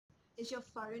Is your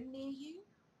phone near you?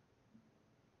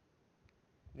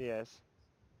 Yes.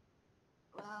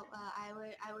 Well,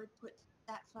 I would put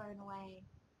that phone away.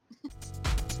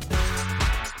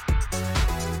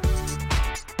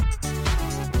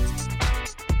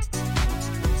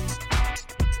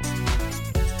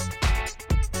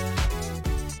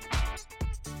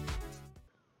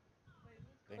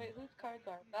 Wait, whose cards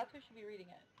are? That's who should be reading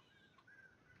it.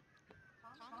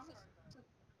 Thomas's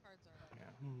cards are.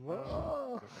 Yeah.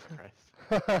 Whoa. Jesus Christ.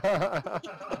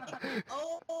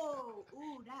 Oh,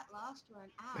 ooh, that last one.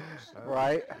 Ouch.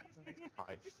 Right?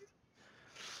 Christ.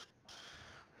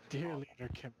 Dear leader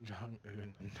Kim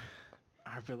Jong-un,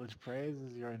 our village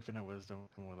praises your infinite wisdom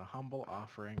with a humble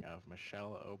offering of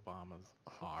Michelle Obama's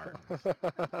arms. On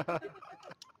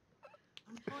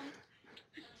point.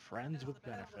 Friends with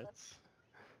benefits.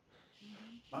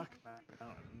 Buck Mountain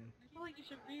I feel like you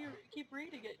should keep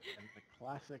reading it. and the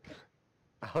classic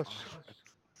Ouch.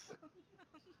 Auschwitz.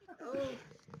 Oof.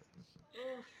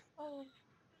 Oof. Oh,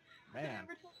 Man, did I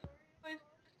ever tell my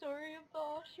story of the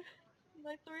Auschwitz?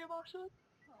 My story of Auschwitz?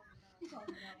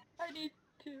 I need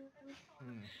to.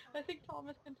 hmm. I think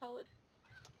Thomas can tell it.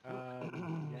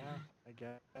 Yeah, I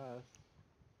guess.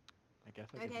 I guess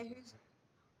I could. Okay,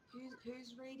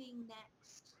 who's reading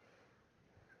next?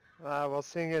 Well,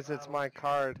 seeing as it's my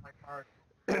card,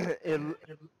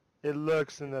 it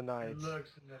lurks in the night.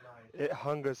 It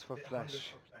hungers for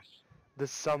flesh. This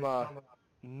summer,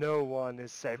 no one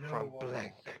is safe from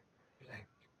blank.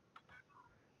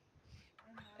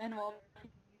 And while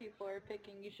people are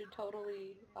picking, you should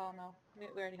totally. Oh no, we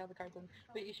already have the cards in.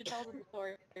 But you should tell them the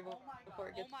story before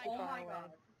it gets too far away.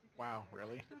 Wow,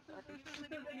 really?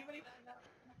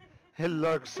 It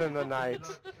lurks in the night.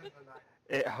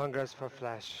 It hungers for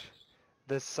flesh.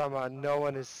 This summer, no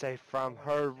one is safe from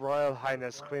Her Royal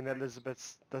Highness Queen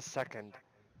Elizabeth II.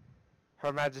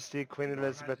 Her Majesty Queen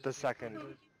Elizabeth II.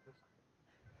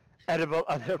 Edible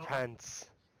underpants.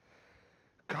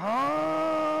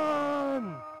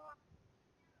 Gone!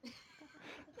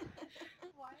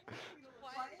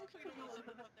 Why is Queen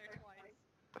Elizabeth up there twice?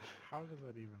 How does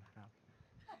that even happen?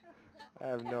 I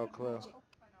have no clue.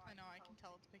 I know, I can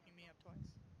tell it's picking me up twice.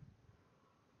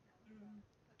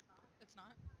 It's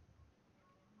not?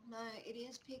 No, it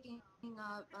is picking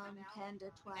up Panda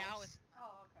twice. Now it's...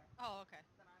 Oh, okay.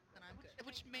 Then I'm good.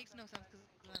 Which makes no sense because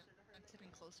I'm sitting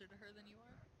closer to her than you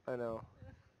are. I know.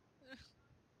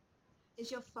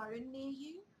 Is your phone near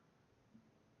you?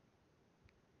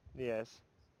 Yes.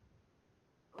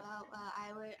 Well,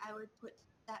 I would put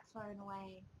that phone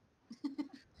away.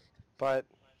 But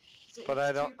So But it's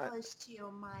I don't- too close to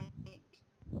your mic.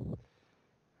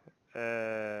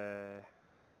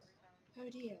 Oh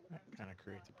dear. That kind of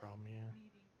creates a problem, yeah.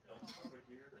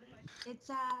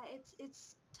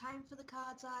 It's time for the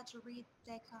cards are to read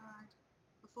their card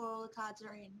before all the cards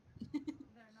are in.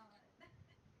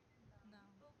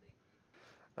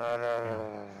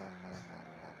 No.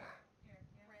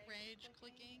 Rage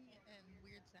clicking and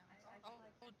weird sounds. Oh,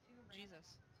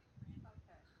 Jesus.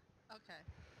 Okay.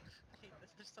 I hate this.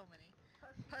 There's so many.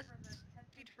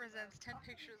 BuzzFeed presents 10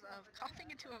 pictures of coughing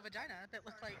into a vagina that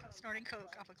look like snorting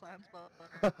coke off a clown's butt.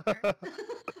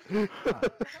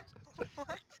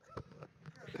 What?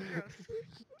 Gross.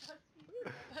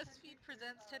 BuzzFeed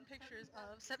presents 10 pictures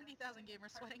of 70,000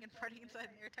 gamers sweating and farting inside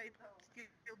an airtight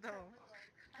steel dome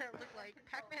that look like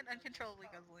Pac-Man uncontrollably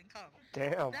guzzling cum.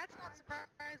 Damn. That's not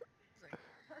surprising.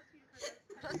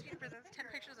 BuzzFeed presents 10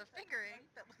 pictures of fingering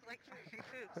that look like fiery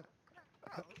foods.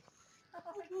 Gross.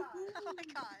 Oh my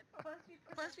god.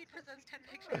 BuzzFeed presents 10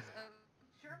 pictures of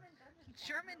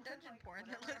German dungeon porn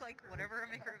that look like whatever a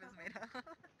maker of is made of.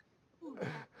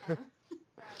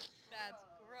 That's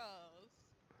gross.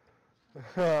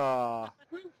 Ah.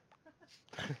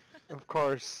 Of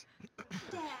course.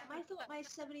 Damn, I thought my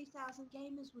 70,000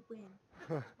 gamers would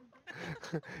win.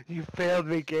 You failed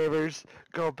me, gamers.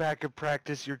 Go back and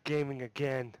practice your gaming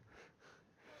again.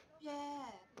 Yeah,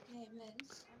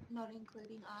 gamers, not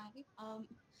including I.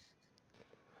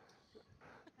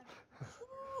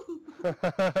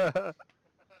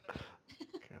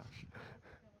 Gosh.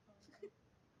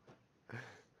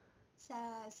 So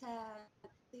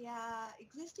the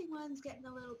existing one's getting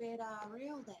a little bit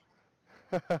real there.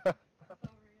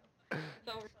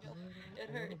 So real. It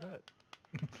A hurt. little bit.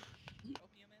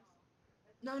 Opium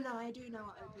is? No, I do know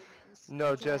what opium is.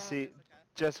 No, It's, Jesse.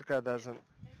 Jessica doesn't.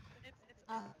 It's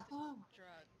oh, a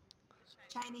drug.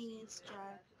 Chinese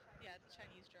drug. Yeah, it's a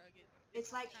Chinese drug.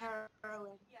 It's like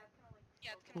heroin. Yeah,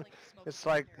 it's kind of like smoking. It's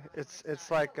like heroin. it's not- like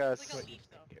It's like a leaf,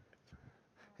 though.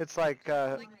 it's like It's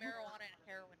like marijuana and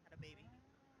heroin had a baby.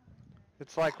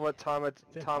 it's like what Thomas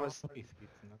It's all poppy seeds,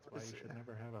 and that's why you should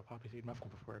never have a poppy seed muffin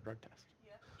before a drug test.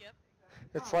 Yep.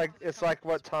 It's like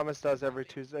what Thomas does every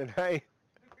Tuesday night.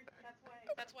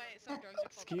 That's why some drugs are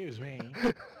called. Excuse me.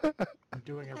 I'm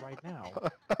doing it right now.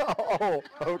 Oh,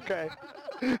 okay.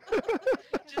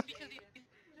 Just because he's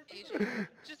Asian.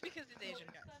 Just because he's Asian,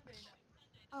 guys.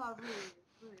 Oh,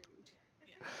 rude.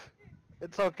 Yeah.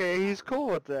 It's okay. He's cool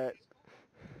with that.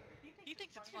 He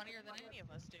thinks it's funnier than any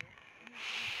of us do.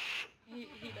 He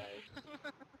does.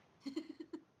 And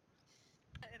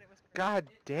it was great. God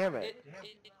damn it.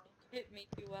 It hit me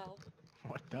too well.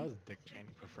 What does Dick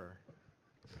Cheney prefer?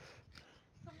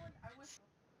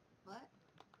 What?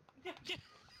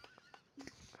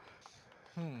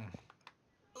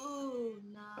 Ooh,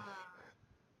 nah.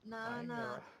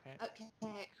 Okay.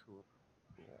 Cool.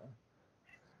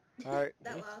 Alright.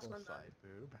 That last one, though. Side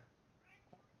boob.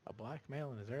 A black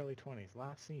male in his early 20s,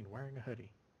 last seen wearing a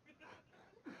hoodie.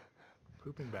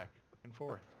 Pooping back and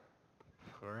forth.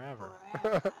 Forever.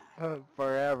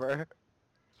 Forever.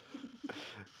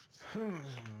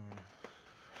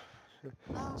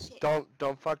 Oh, shit.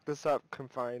 Don't fuck this up,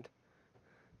 Confined.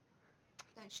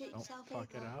 Don't shoot Don't yourself fuck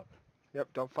it either. up.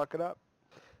 Yep, don't fuck it up.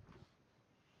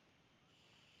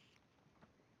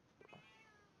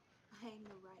 I ain't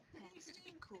the right pants to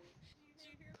be cool.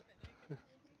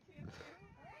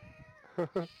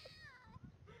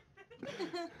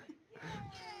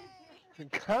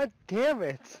 God damn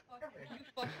it. You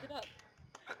fucked it up.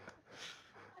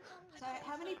 So,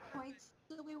 how many points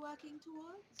are we working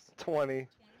towards? 20. Okay.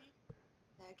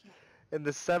 In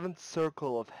the seventh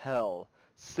circle of hell,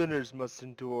 sinners must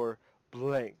endure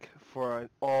blank for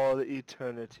all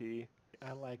eternity.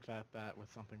 I like that was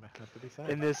something that had to be said.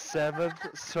 In this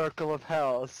seventh circle of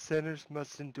hell, sinners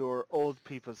must endure old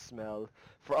people smell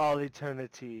for all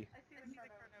eternity.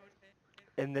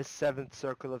 In this seventh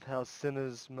circle of hell,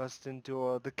 sinners must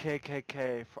endure the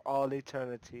KKK for all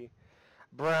eternity.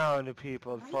 Brown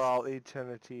people for all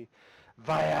eternity.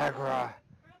 Viagra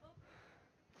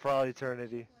for all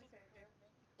eternity.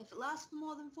 If it lasts for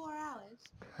more than 4 hours.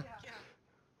 Yeah.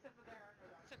 Except for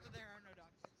there are no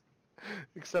doctors.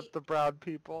 Except the brown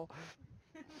people.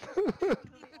 Those are the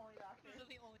only.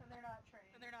 And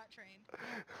they're not trained.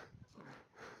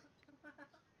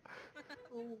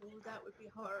 Ooh, that would be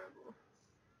horrible.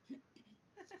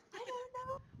 I don't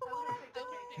know what I'm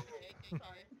doing. Okay.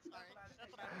 Sorry.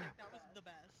 That's what I think. That was the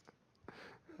best.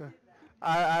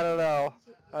 I don't know.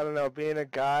 I don't know. Being a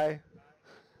guy,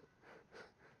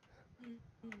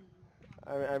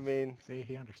 I mean, See,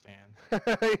 he understands.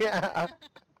 yeah.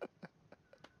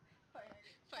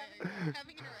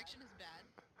 Having an erection is bad.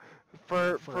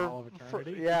 For all of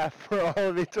eternity? For all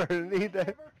of eternity. You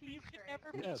can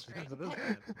never be Yes, straight. because it is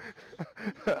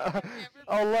bad.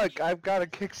 Oh look, I've got a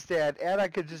kickstand, and I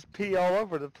could just pee all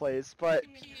over the place. But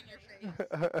You can pee in your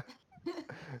face.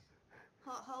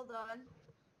 Hold on.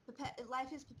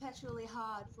 Life is perpetually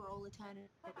hard for all eternity.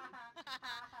 I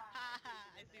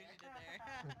see what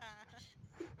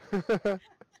you did there.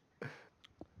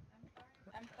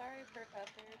 I'm sorry,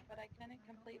 Professor, but I couldn't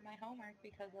complete my homework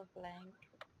because of blank.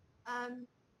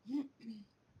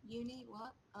 Uni,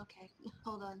 what? Okay,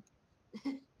 hold on.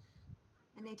 I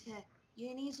need to...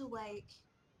 Uni's awake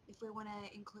if we want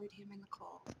to include him in the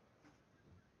call.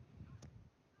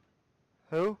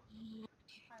 Who?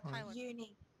 Tyler.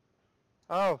 Uni.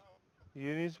 Oh,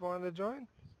 Uni's wanting to join?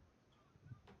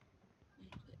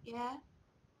 Yeah?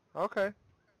 Okay.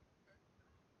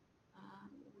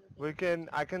 We'll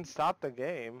I can stop the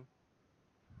game.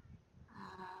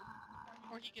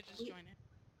 Or he could just join in.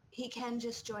 He can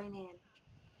just join in.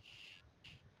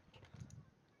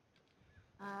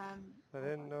 I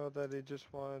didn't know that he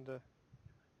just wanted to.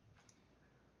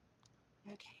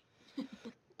 Okay.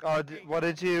 Oh, what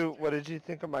did you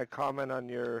think of my comment on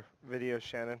your video,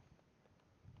 Shannon?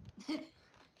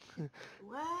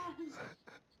 What?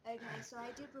 Okay, so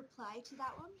I did reply to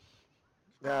that one.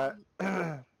 Yeah.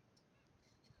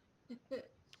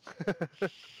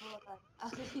 Hold on.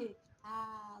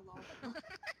 Lol.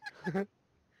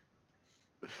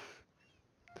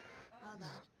 Hold on.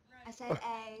 I said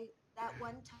that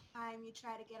one time you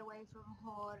try to get away from a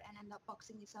horde and end up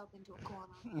boxing yourself into a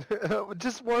corner.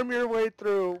 Just worm your way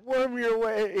through. Worm your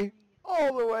way.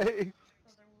 All the way.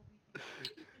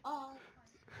 Oh,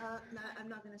 no, I'm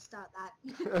not going to start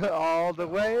that. All the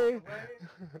way.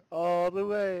 All the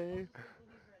way.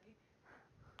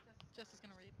 Jess is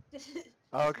gonna read.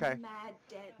 Okay. Mad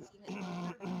dancing.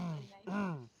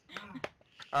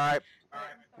 Alright.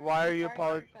 Why are you Sorry,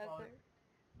 apologizing? Professor.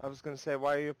 I was going to say,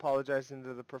 why are you apologizing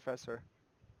to the professor?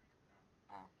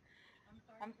 Oh.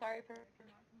 I'm sorry for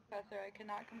professor, I could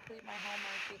not complete my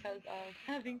homework because of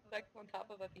having sex on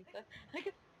top of a pizza. I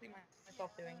could see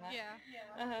myself doing that.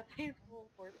 Yeah. Peaceful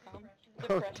outcome.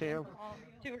 Oh, Depression. damn.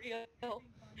 Too real.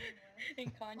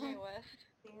 In Kanye West.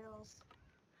 Girls.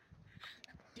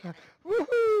 Damn it.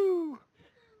 Woohoo!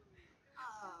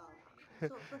 Oh,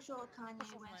 thought for sure Kanye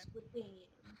This was West would win.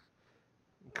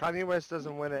 Kanye West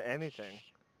doesn't win at anything.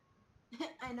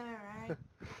 I know, right?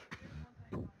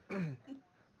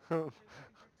 All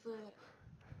For...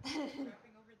 okay.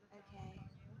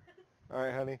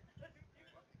 right, honey.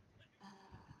 Uh,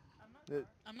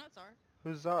 I'm not sorry.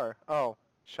 Who's Czar? Oh,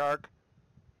 Shark.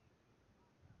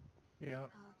 Yeah, oh,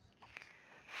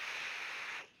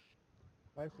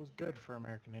 life was good for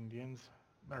American Indians.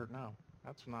 Or no,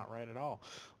 that's not right at all.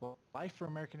 Well, life for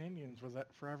American Indians was that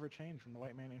forever changed when the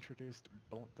white man introduced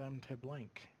them to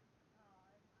blink.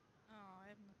 Oh, I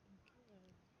have nothing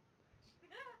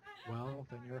good. Well,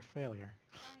 then you're a failure.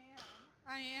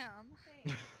 I am.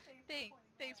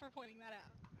 Thanks for pointing that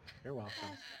out. You're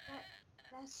welcome.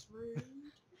 that's rude.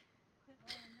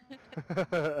 I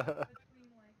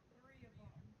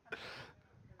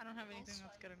don't have anything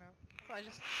that's good enough. So I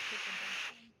just pick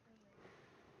something.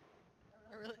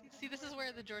 I really see. This is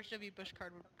where the George W. Bush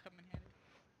card would come in handy.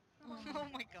 Oh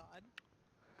my god.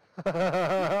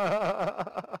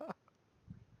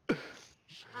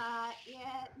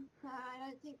 Yeah, no, I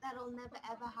don't think that'll never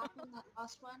ever happen, that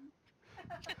last one.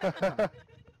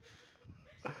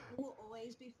 It will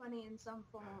always be funny in some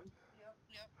form.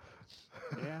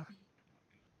 Yeah,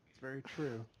 it's very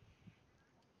true.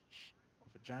 A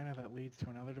vagina that leads to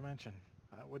another dimension.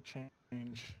 That would change.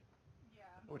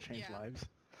 That would change Yeah. lives.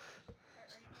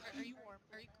 Are you warm?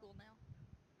 Are you cool now?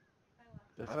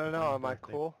 This I don't know, Brian's am I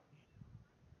birthday. cool?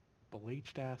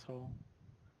 Bleached asshole.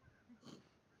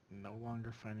 No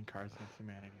longer finding Cards Against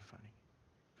Humanity funny.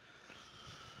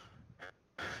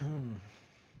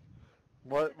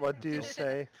 What do you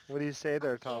say? What do you say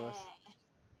there, Thomas?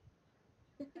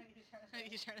 Yeah. What are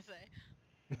you trying to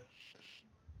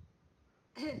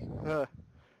say?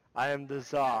 I am the What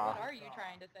Czar. are you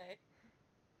trying to say?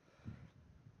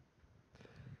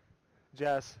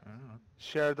 Jess, I don't know.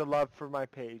 share the love for my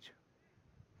page.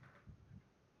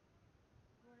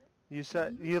 You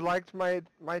said you liked my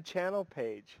channel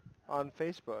page on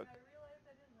Facebook.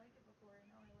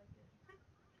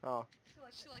 Oh.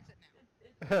 She likes it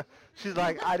now. She's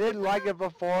like, I didn't like it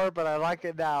before, but I like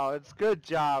it now. It's good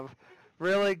job.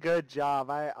 Really good job.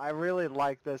 I really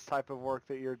like this type of work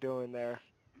that you're doing there.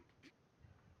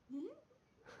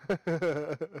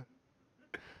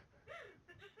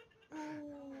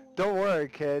 Don't worry,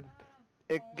 kid.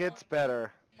 It gets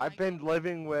better. I've been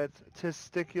living with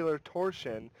testicular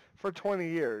torsion for 20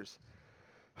 years.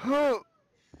 Don't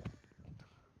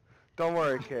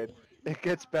worry, kid. It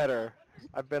gets better.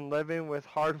 I've been living with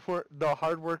the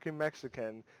hardworking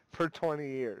Mexican for 20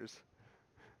 years.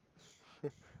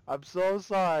 I'm so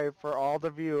sorry for all the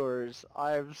viewers.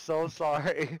 I am so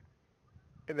sorry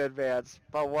in advance.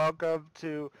 But welcome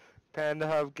to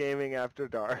Panda Gaming After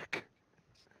Dark.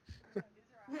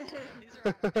 These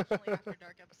are definitely after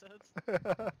dark episodes.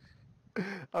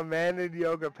 A man in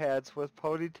yoga pants with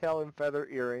ponytail and feather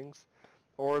earrings,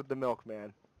 or the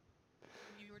milkman.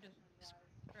 You were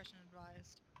discretion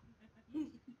advised.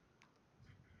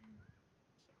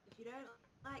 If you don't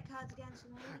like Cards Against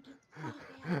Humanity,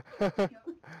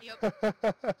 get the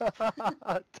fuck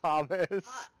out. Thomas. That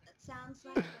sounds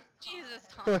like... Jesus,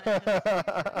 Thomas.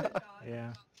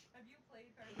 Yeah.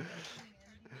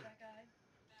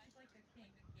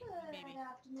 Maybe. Good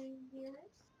afternoon,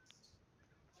 viewers.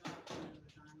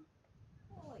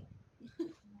 Oi.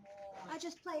 I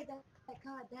just played that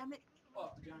card, damn it.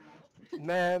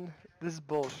 Man, this is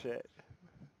bullshit.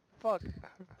 Fuck.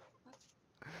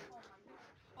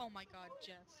 Oh my god,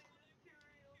 Jess.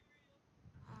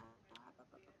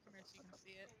 Come here so you can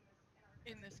see it.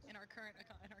 In our current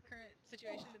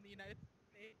situation in the United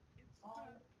States.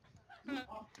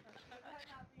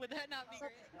 Would that not be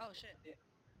great? Oh shit.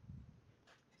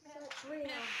 So it's real,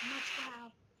 much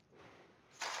wow.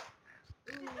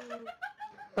 Ooh.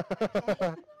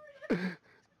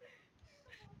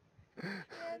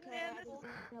 Okay, I didn't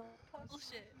know.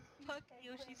 Bullshit. Fuck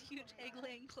Yoshi's huge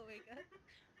egg-laying cloaca.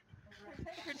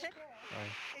 Protect.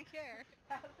 Take care.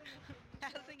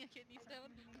 Passing a kidney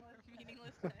stone or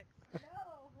meaningless text.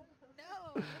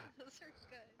 No! Those are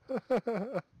good.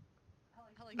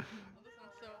 I like this one. This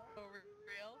one's so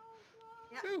real.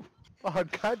 Yep. Oh,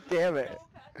 god damn it.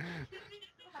 I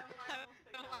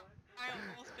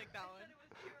almost picked that one.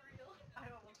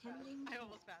 Pretending I to-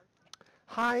 almost passed.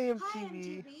 Hi, Hi,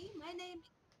 MTV. MTV. My name...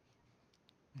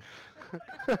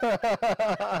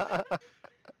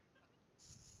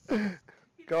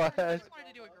 Go I ahead. just wanted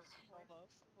to do a girl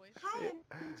voice. Hi,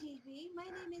 MTV. My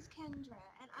name is Kendra,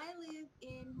 and I live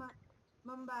in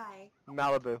Mumbai.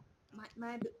 Malibu.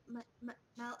 Yeah,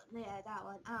 that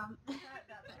one.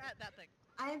 That thing.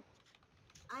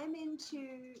 I'm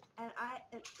into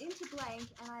into blank,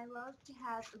 and I love to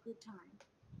have a good time.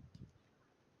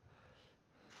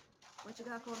 What you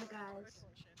got for me, guys?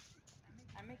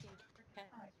 I'm making Ken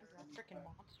a freaking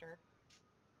monster.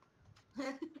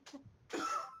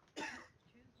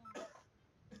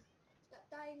 Stop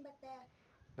dying back there.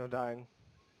 No dying.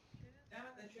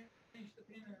 I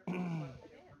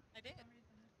did.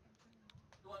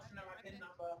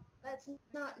 Let's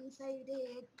not say you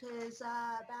did, because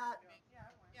about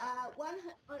one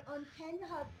on Panda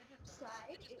Hub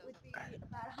side, it would be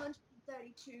about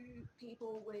 132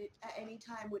 people would at any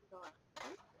time would join.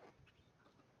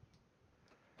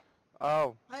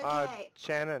 Oh, Okay.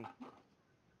 Shannon.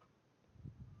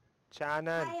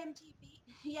 Shannon. Hi, MTV.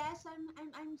 Yes,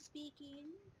 I'm speaking.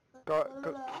 Go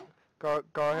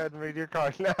ahead and read your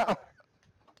card now.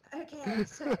 Okay,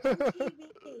 so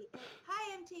MTV.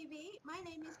 Hi, MTV. My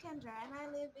name is Kendra, and I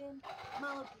live in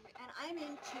Malibu, and I'm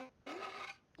into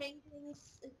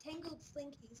tangled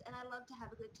slinkies, and I love to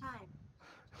have a good time.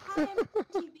 Hi,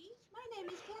 MTV. My name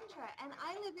is Kendra, and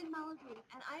I live in Malibu,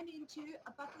 and I'm into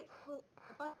a bucket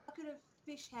of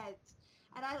fish heads,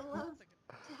 and I love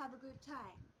to have a good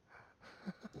time.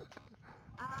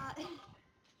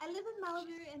 I live in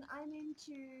Malibu, and I'm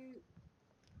into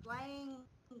playing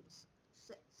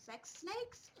sex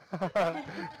snakes. Yeah.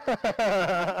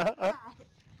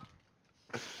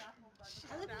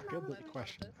 I live in Good Malibu.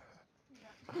 question.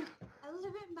 I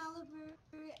live in Malibu,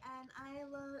 and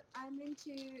I'm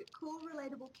into cool,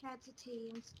 relatable cancer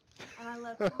teams, and I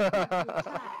love to have a good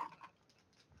time.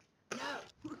 No,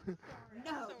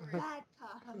 no, bad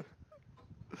time.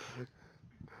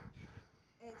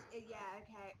 Yeah,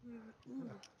 okay.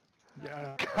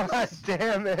 Yeah. God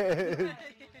damn it.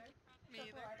 Me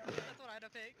either. That's what I'd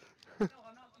have picked.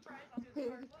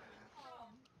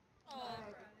 Oh,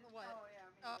 what?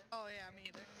 Oh yeah, me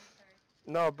either.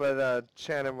 No, but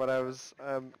Shannon, what I was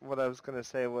gonna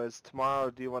say was tomorrow.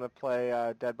 Do you want to play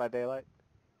Dead by Daylight?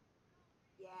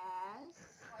 Yes.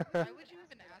 Why would you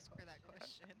even ask her that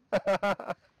question?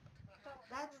 That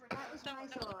was my That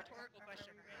was a thought. rhetorical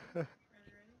question, right?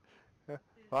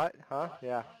 What? Huh?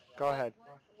 Yeah. Go ahead.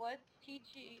 What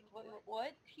teach?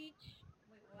 What teach?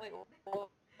 Wait, what?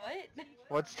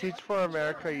 What's Teach for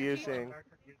America using?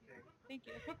 Thank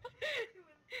you.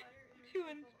 To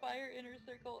inspire inner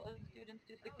circle of students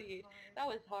to succeed. That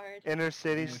was hard. Inner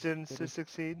city Inner students to city.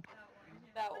 succeed?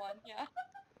 That one, yeah.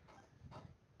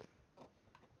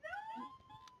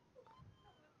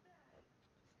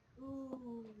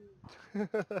 Ooh.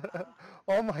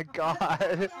 Oh my god.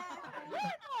 Yeah.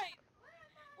 Landmine!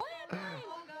 Landmine!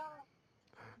 Oh god.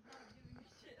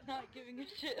 Not giving a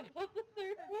shit about the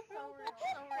third one. So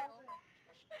real.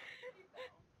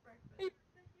 A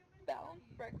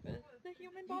balanced breakfast. The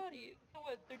human body. So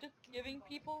what? They're just giving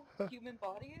people human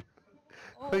bodies?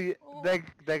 Oh.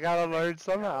 They gotta learn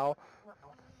somehow.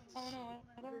 Oh no,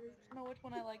 I don't know which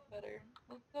one I like better.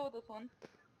 Let's go with this one.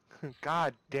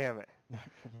 God damn it. So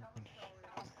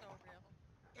real.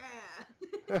 Yeah.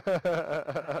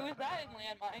 It was that in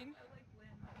Landmine.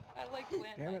 I like Damn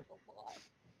Landmine it. a lot.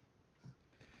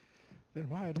 Then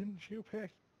why didn't you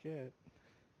pick it?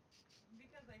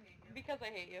 Because I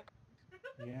hate you.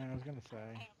 Yeah, I was gonna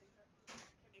say.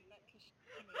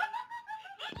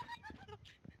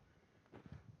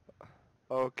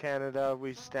 Oh, Canada,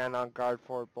 we stand on guard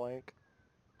for blank.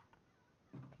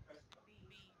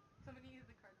 B. Somebody use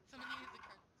the card.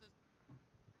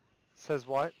 Says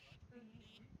what?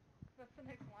 That's the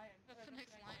next line. That's the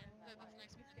next line. That's the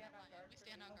next line. We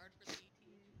stand on guard for the ET.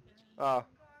 Oh.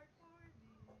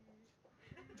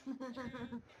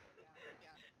 Yeah.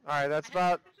 Alright, that's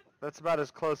about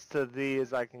as close to the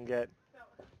as I can get.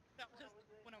 That was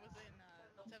when I was in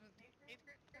 7th, 8th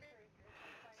grade.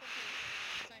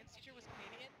 Some science teacher was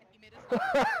Canadian, and he made us sing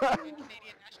the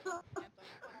Canadian national anthem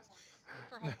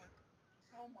for homework.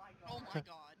 Oh my god. Oh my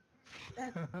god.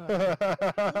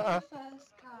 The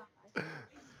first card.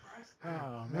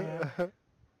 Oh man.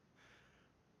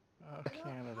 Oh, Don't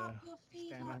Canada. hop your feet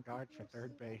Stand up on guard off for your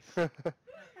third seat. base.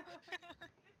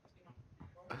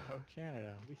 Oh,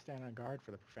 Canada. We stand on guard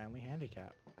for the profoundly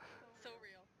handicapped. So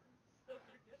real.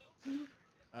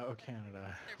 Oh,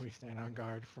 Canada. We stand on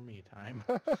guard for me time.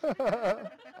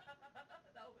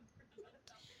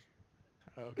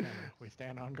 Oh, Canada. We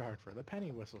stand on guard for the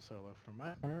penny whistle solo from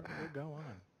my heart will go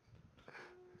on.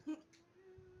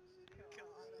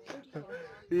 God.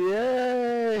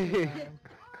 Yay! Time.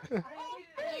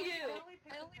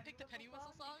 I only picked the penny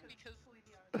whistle song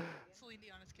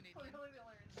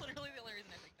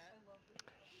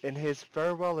In his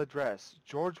farewell address,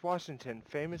 George Washington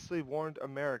famously warned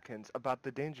Americans about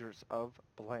the dangers of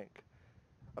blank.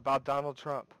 About Donald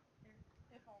Trump.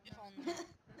 If If only. only.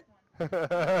 This one.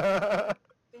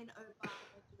 Been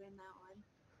Obama doing that one.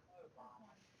 This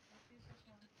one. Let's use this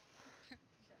one.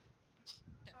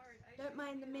 Sorry, Don't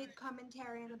mind the mid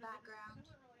commentary in the It background.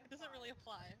 doesn't really It doesn't really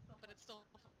apply. apply, but it's still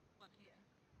funny. Yeah.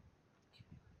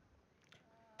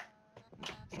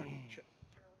 Shit.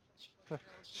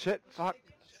 Shit, fuck,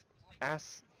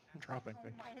 ass. Dropping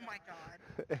things. Oh my god.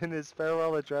 In his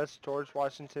farewell address, George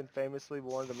Washington famously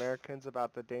warned Americans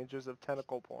about the dangers of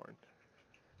tentacle porn,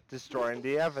 destroying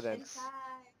the evidence.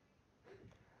 Inside.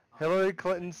 Hillary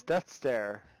Clinton's death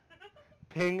stare,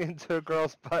 peeing into a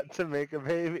girl's butt to make a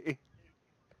baby.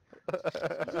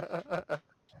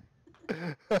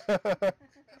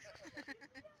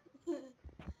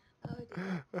 Oh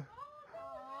dear.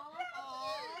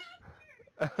 Aww.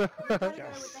 You gotta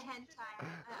go Yes. with the hentai.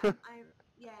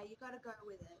 Yeah, you gotta go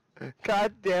with it.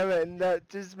 God damn it, and that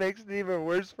just makes it even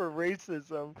worse for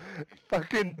racism.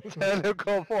 Fucking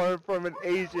tentacle porn from an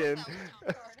Asian. That was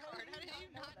Thomas's card. How did you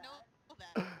not know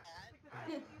that?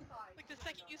 Like the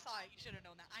second you saw it, you should have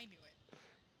known that. I knew it.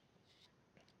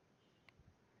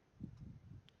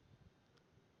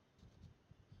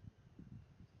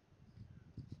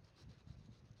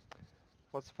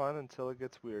 What's fun until it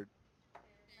gets weird?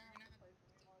 You're gonna have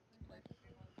to play this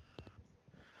game on.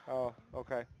 Oh,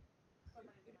 okay.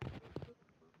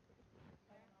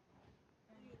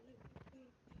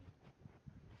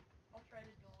 I'll try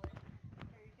to duel it.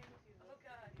 Here, you can just use this. Oh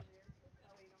god.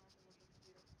 That way you don't have to look at the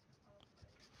computer. Oh,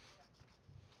 that's a good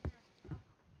idea.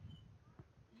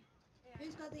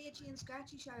 Who's got the itchy and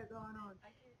scratchy show going on? I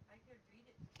could read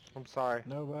it. I'm sorry.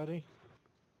 Nobody.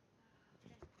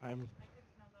 I'm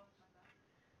No, that was my bad.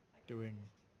 doing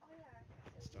Oh yeah.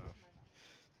 stuff.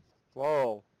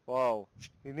 Whoa, whoa.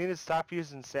 You need to stop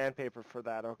using sandpaper for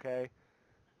that, okay?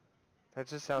 That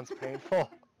just sounds painful.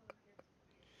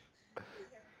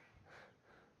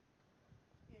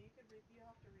 Yeah, you could read. You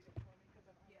have to read it for me because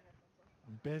I don't have my headphones on.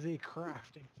 I'm busy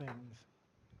crafting things.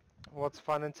 What's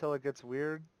fun until it gets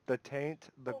weird? The taint,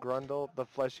 the grundle, the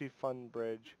fleshy fun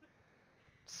bridge.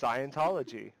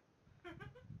 Scientology.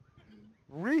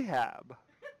 Rehab.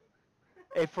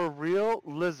 A for real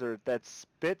lizard that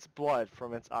spits blood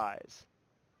from its eyes.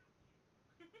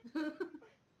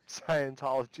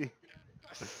 Scientology.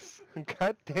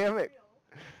 God damn it.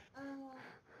 Yeah.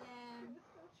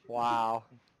 Wow.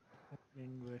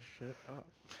 Looking this shit up.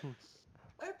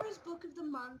 Oprah's book of the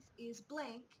month is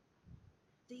blank.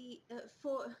 The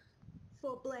for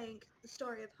blank, the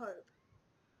story of hope.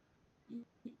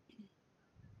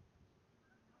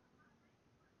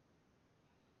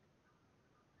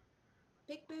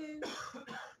 Big boo.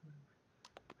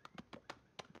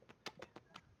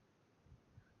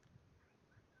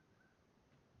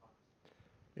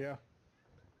 Yeah.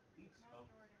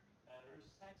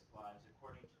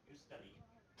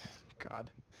 God.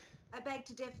 I beg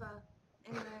to differ.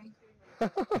 Anyway.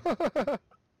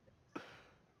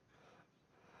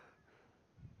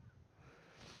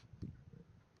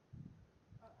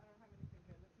 I don't have anything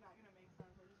good. It's not gonna make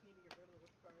sense. I just need to get rid of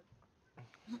this card.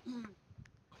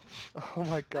 Oh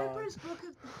my god. Oprah's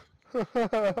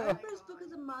book of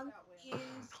the month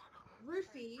is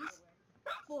Roofies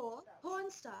for Porn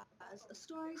Stars, A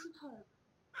Stories of Hope.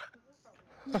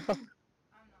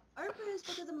 Oprah's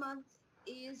book of the month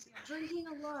is Drinking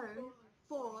Alone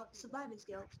for Survivor's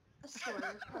Guilt, A Story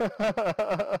of Hope.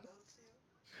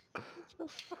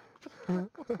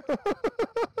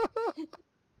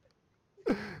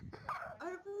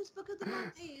 Oprah's book of the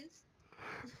month is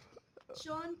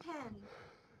Sean Penn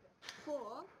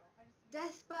for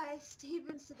Death by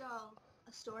Steven Seagal,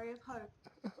 A Story of Hope.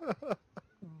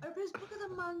 Oprah's book of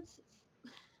the month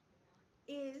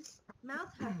is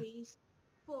Mouth Huggies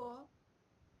for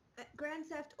Grand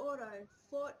Theft Auto,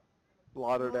 Fort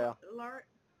Lauderdale.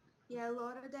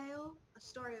 Lauderdale, A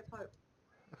Story of Hope.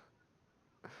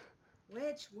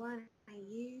 Which one are you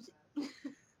using?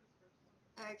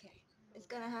 Okay, it's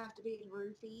gonna have to be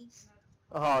Roofies.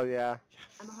 Oh yeah.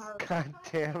 I'm a horrible, God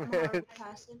damn I'm a horrible it.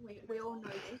 person. We all know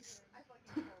this.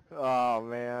 Oh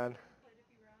man.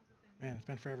 Man, it's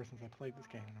been forever since I played this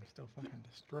game and I'm still fucking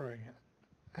destroying it.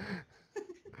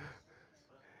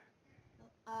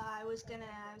 I was gonna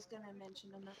mention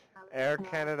another. Air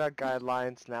Canada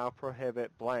guidelines now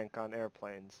prohibit blank on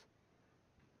airplanes.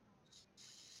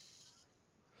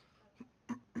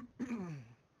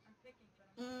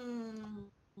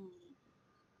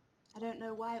 I don't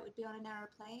know why it would be on an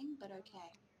aeroplane, but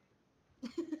okay.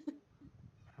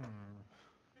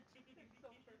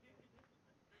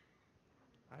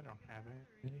 I don't have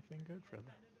anything good for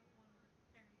them.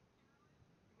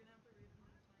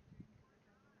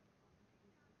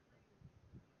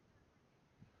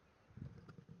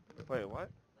 Wait, what?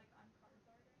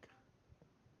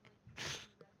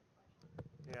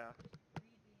 Yeah.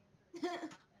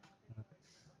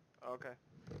 Okay.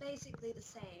 Basically the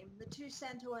same. The two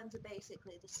center ones are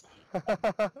basically the same.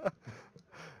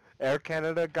 Air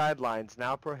Canada guidelines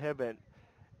now prohibit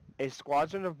a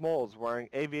squadron of moles wearing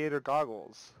aviator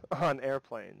goggles on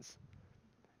airplanes.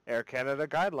 Air Canada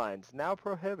guidelines now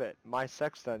prohibit my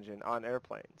sex dungeon on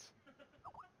airplanes.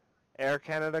 Air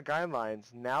Canada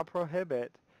guidelines now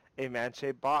prohibit a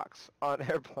man-shaped box on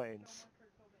airplanes.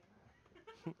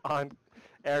 On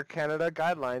Air Canada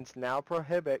guidelines now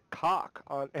prohibit cock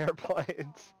on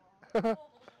airplanes.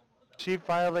 She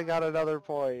finally got another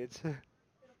point. That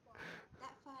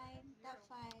fine, that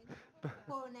fine.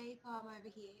 Poor napalm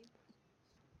over here.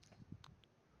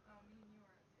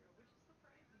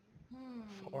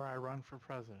 Before I run for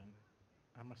president,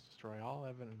 I must destroy all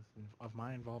evidence of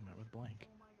my involvement with blank.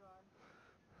 Oh my god.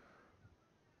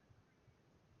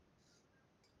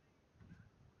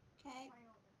 Okay.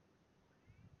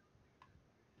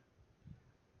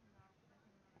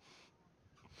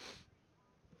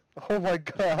 Oh my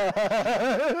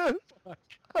god.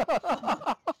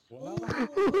 Well,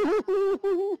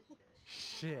 Ooh.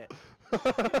 shit.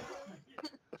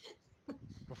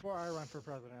 Before I run for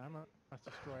president, I must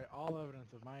destroy all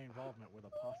evidence of my involvement with a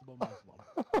possible Muslim.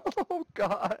 Oh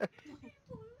god.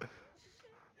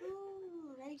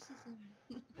 Ooh, racism.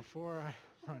 Before I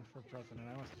run for president,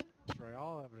 I must destroy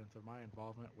all evidence of my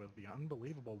involvement with the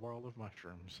unbelievable world of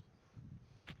mushrooms.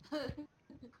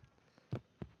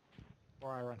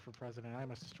 Before I run for president, I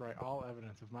must destroy all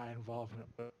evidence of my involvement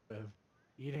with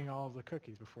eating all of the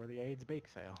cookies before the AIDS bake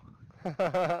sale.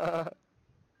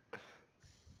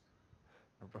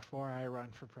 Or before I run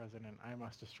for president, I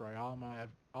must destroy all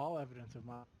evidence of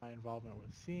my involvement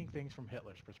with seeing things from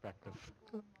Hitler's perspective.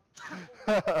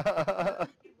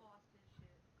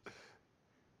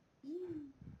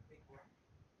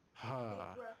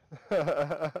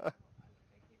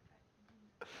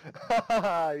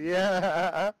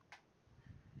 Yeah.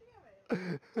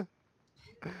 Dude, you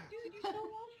so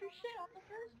lost your shit on the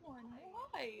first one.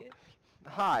 Why?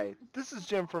 Hi, this is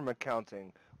Jim from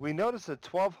accounting. We noticed a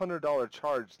 $1,200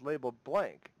 charge labeled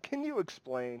blank. Can you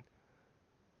explain?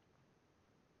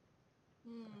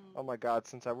 Oh my god,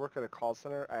 since I work at a call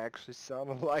center, I actually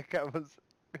sounded like I was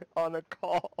on a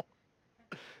call.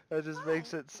 That just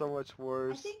makes it so much I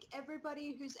worse. think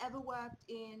everybody who's ever worked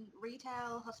in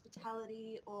retail,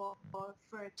 hospitality, or for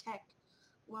a tech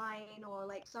line or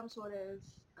like some sort of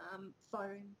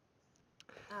phone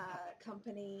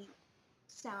company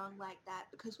sound like that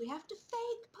because we have to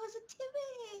fake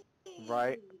positivity.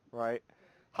 Right, right.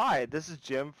 Hi, this is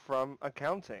Jim from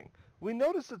accounting. We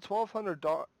noticed a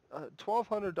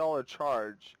 $1,200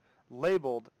 charge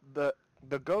labeled the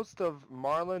ghost of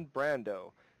Marlon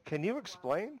Brando. Can you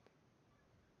explain?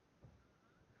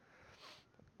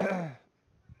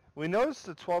 We noticed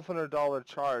a $1,200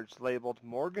 charge labeled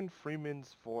Morgan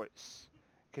Freeman's voice.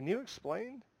 Can you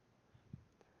explain?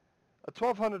 A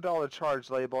 $1,200 charge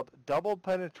labeled double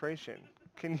penetration.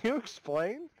 Can you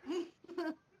explain?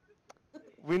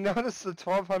 We noticed a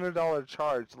 $1,200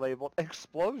 charge labeled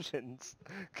explosions.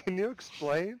 Can you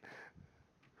explain?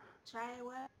 Try to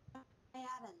work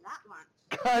out of that one.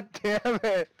 God damn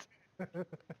it!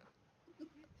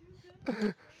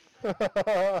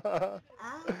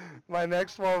 My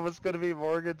next one was going to be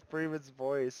Morgan Freeman's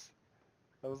voice.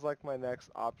 That was like my next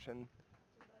option.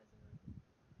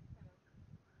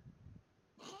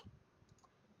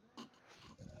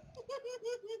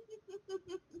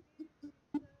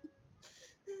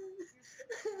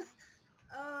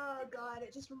 Oh god,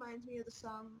 it just reminds me of the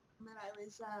song that I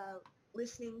was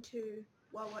listening to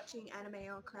while watching anime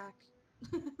on crack.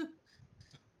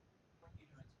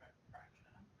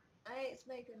 I ain't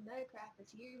smoking no crack,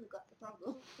 it's you who got the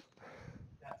problem.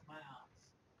 That's my aunts.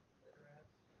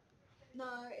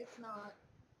 No, it's not.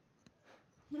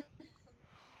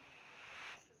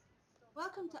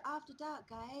 Welcome to After Dark,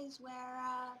 guys,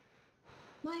 where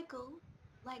Michael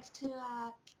likes to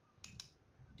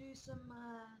do some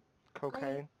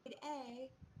Cocaine?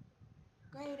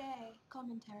 grade A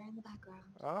commentary in the background.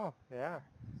 Oh, yeah.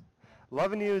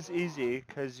 Loving you is easy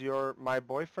because you're my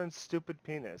boyfriend's stupid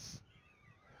penis.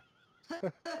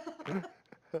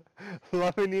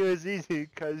 Loving you is easy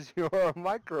because you're a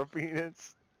micro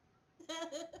penis.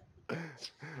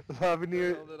 Loving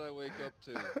you. What the hell did I wake up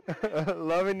to?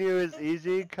 Loving you is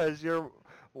easy because you're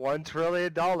 $1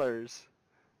 trillion.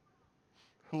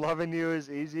 Loving you is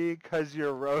easy because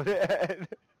you're roadhead.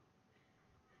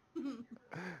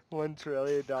 $1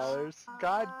 trillion.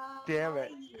 God damn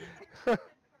it. Yeah.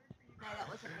 No, that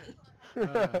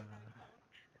wasn't me.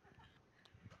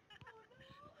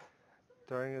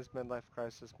 During his midlife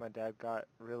crisis, my dad got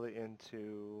really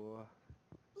into...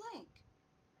 Blank.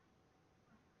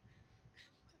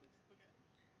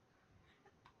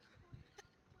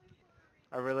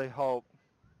 I really hope.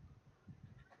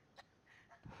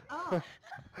 Oh.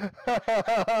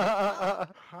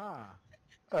 Ha!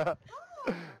 Oh.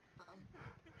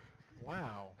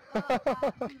 Wow.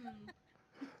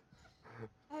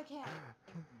 Okay.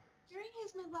 During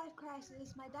his midlife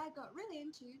crisis, my dad got really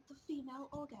into the female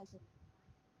orgasm.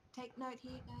 Take note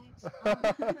here, guys.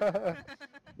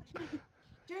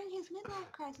 During his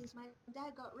midlife crisis, my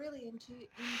dad got really into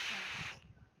incest.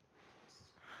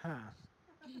 Huh.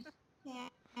 Yeah.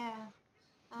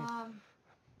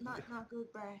 Not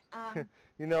good, bro.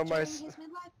 You know, During his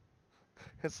midlife.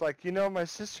 it's like, you know, my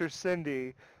sister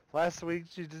Cindy, last week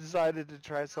she decided to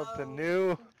try something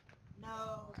new.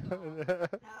 No.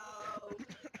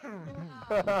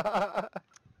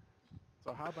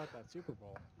 So how about that Super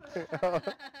Bowl?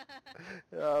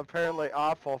 Apparently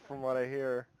awful from what I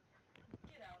hear.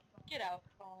 Get out,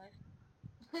 Colin.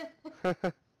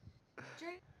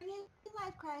 During his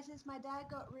midlife crisis, my dad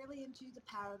got really into the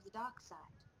power of the dark side.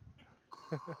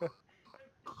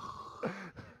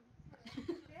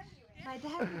 My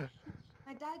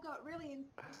dad got really into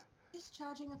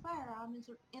discharging a firearm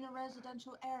in a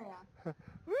residential area.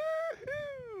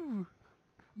 Woohoo!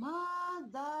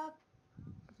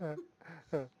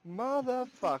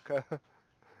 Motherfucker.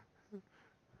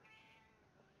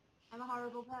 I'm a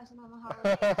horrible person. I'm a horrible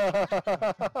person.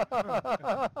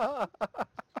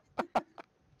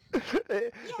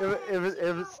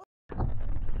 it was